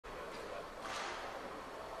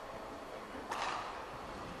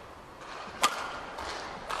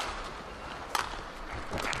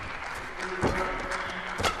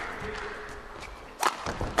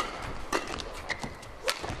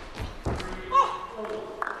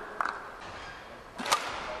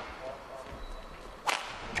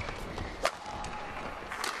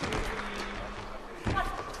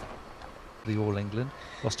All England.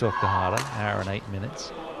 Lost to Okahara, hour and 8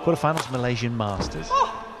 minutes. Quarterfinals, Malaysian Masters.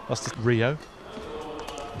 Lost to Rio.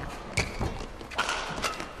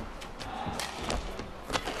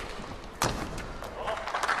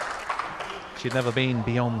 She'd never been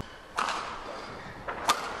beyond.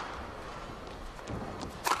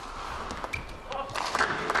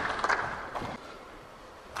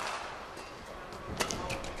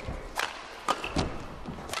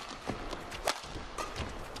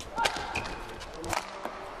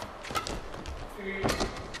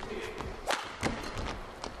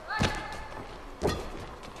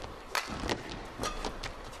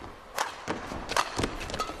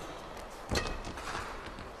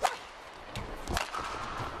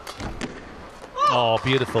 Oh,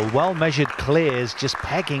 beautiful. Well-measured clears, just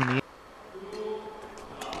pegging the...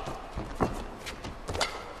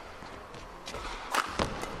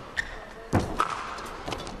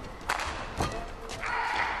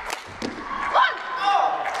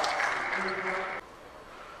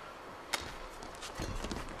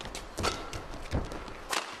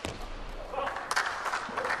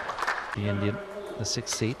 The Indian, the 6th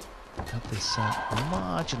seed, got this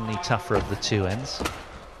marginally tougher of the two ends.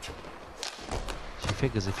 She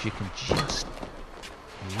figures if she can just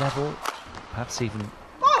level, perhaps even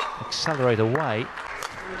accelerate away.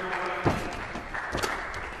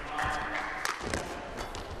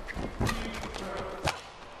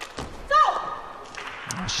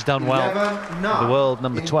 She's done well. The world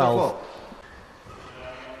number 12.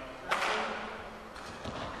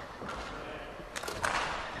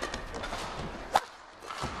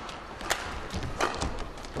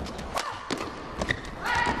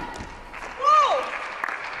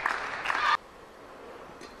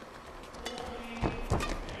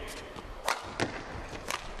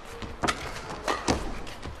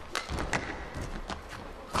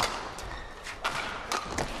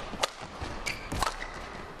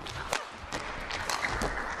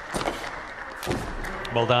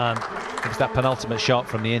 Well done. It was that penultimate shot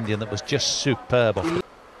from the Indian that was just superb. Off the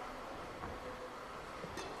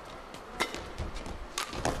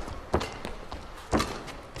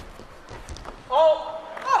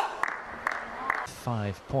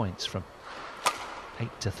 5 points from 8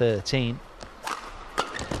 to 13.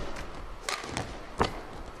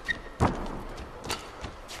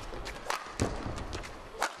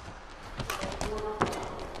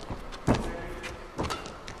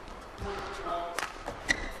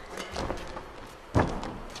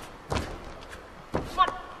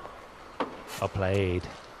 Well played.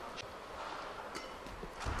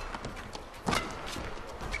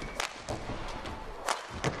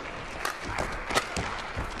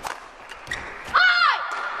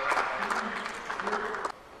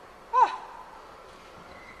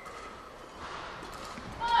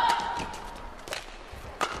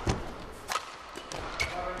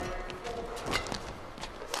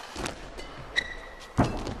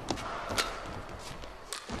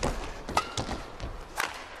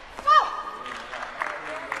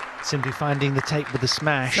 Simply finding the tape with the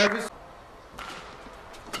smash. Oh,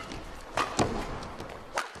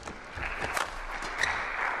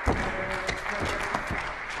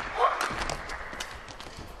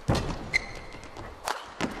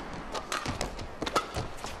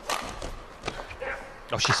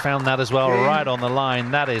 she's found that as well, right on the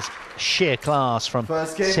line. That is sheer class from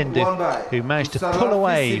Sindhu, who managed to pull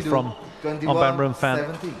away from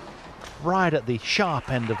ongbamrungphan right at the sharp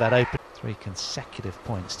end of that open. 3 consecutive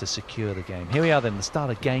points to secure the game. Here we are then, the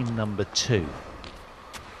start of game number 2.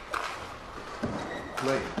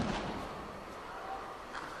 Play.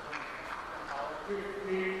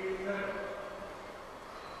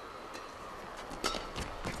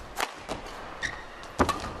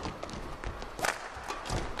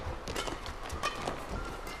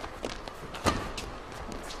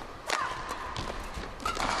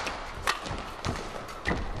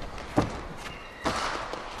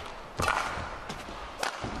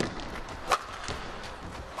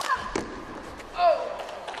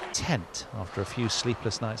 After a few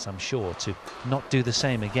sleepless nights, I'm sure, to not do the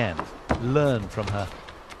same again. Learn from her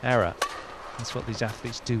error. That's what these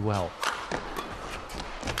athletes do well.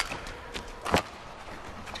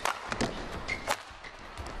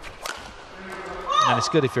 And it's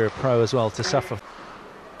good if you're a pro as well to suffer.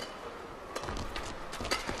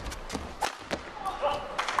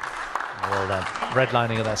 Well done.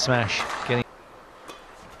 Redlining of that smash. Getting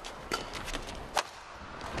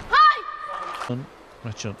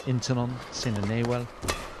Richard Intanon, Sinanewell.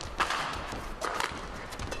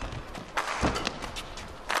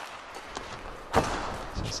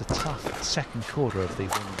 So it's a tough second quarter of the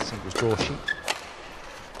women's singles draw sheet.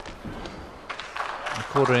 A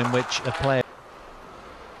quarter in which a player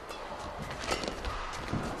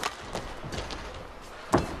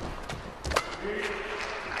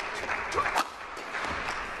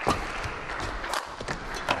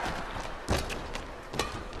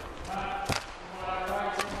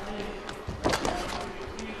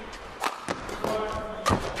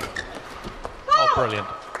Brilliant.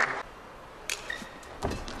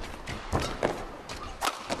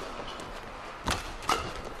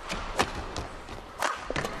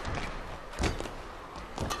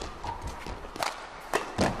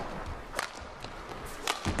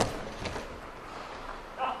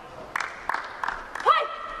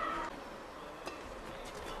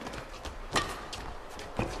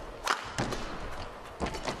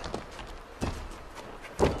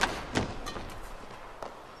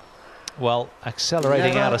 Well,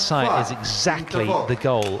 accelerating out of sight is exactly the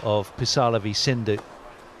goal of PV.sindhu.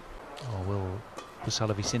 Or will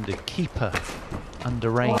PV.sindhu keep her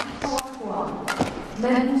under reins?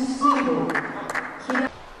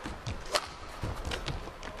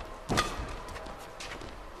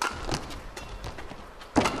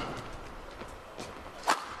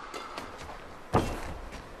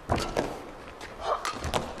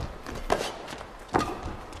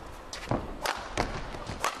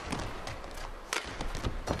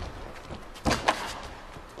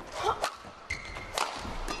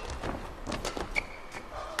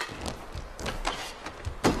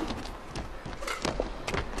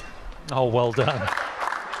 Oh, well done.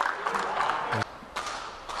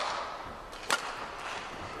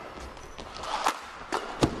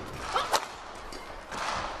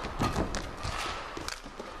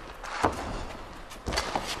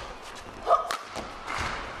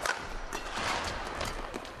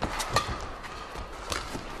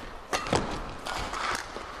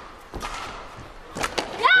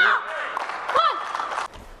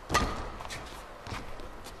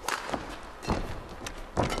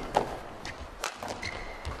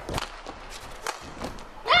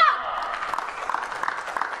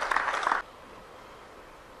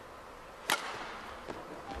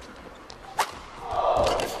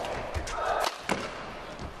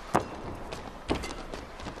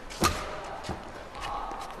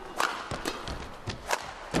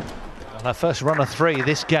 Her first run of three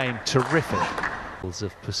this game, terrific.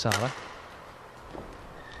 Of Pusala.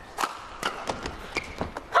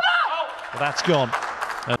 Well, that's gone.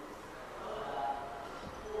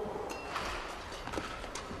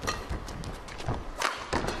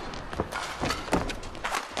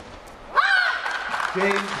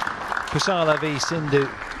 Pusala v Sindhu,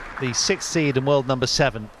 the 6th seed and world number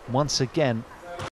 7, once again